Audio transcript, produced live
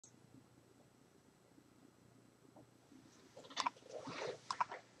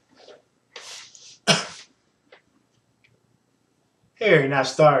Harry and I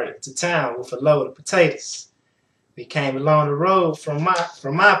started to town with a load of potatoes. We came along the road from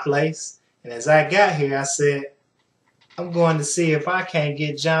my place, and as I got here, I said, I'm going to see if I can't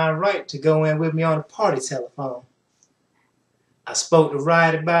get John Wright to go in with me on the party telephone. I spoke to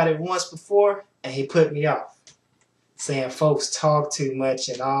Wright about it once before, and he put me off, saying folks talk too much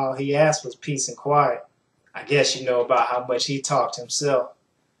and all he asked was peace and quiet. I guess you know about how much he talked himself.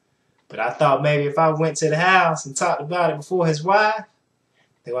 But I thought maybe if I went to the house and talked about it before his wife,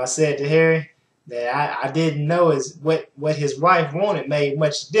 though I said to Harry that I didn't know what his wife wanted made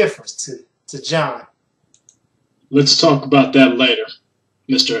much difference to John. Let's talk about that later,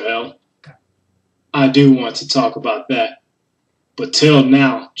 Mr. Hale. I do want to talk about that. But tell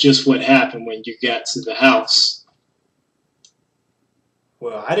now just what happened when you got to the house.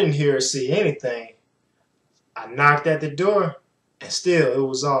 Well, I didn't hear or see anything. I knocked at the door, and still it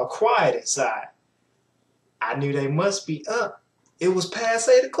was all quiet inside. I knew they must be up. It was past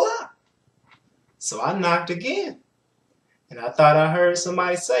 8 o'clock. So I knocked again, and I thought I heard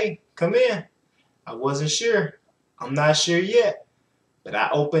somebody say, "Come in." I wasn't sure. I'm not sure yet, but I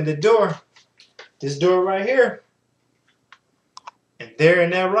opened the door. This door right here. And there in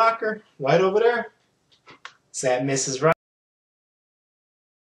that rocker, right over there, sat Mrs. Wright.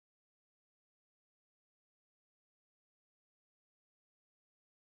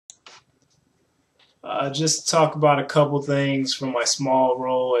 Just talk about a couple things from my small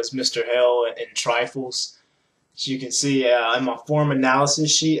role as Mr. Hale in Trifles. As you can see in my form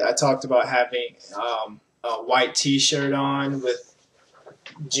analysis sheet, I talked about having a white t-shirt on with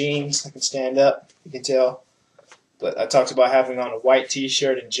jeans. I can stand up, you can tell. But I talked about having on a white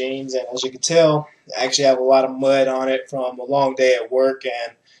t-shirt and jeans, and as you can tell, I actually have a lot of mud on it from a long day at work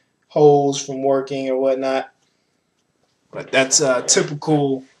and holes from working or whatnot. But that's a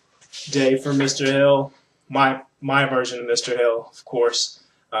typical day for Mr. Hill. My version of Mr. Hill, of course.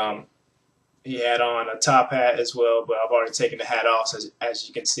 He had on a top hat as well, but I've already taken the hat off, as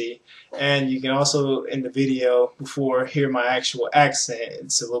you can see. And you can also, in the video before, hear my actual accent.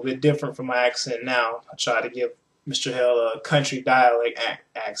 It's a little bit different from my accent now. I try to give Mr. Hill a country dialect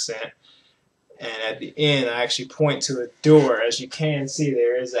accent. And at the end, I actually point to a door. As you can see,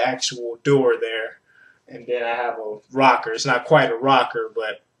 there is an actual door there. And then I have a rocker. It's not quite a rocker,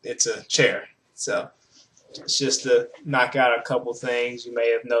 but it's a chair. So it's just to knock out a couple things you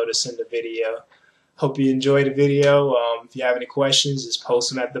may have noticed in the video. Hope you enjoyed the video. If you have any questions, just post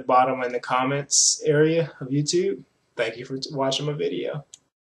them at the bottom in the comments area of YouTube. Thank you for watching my video.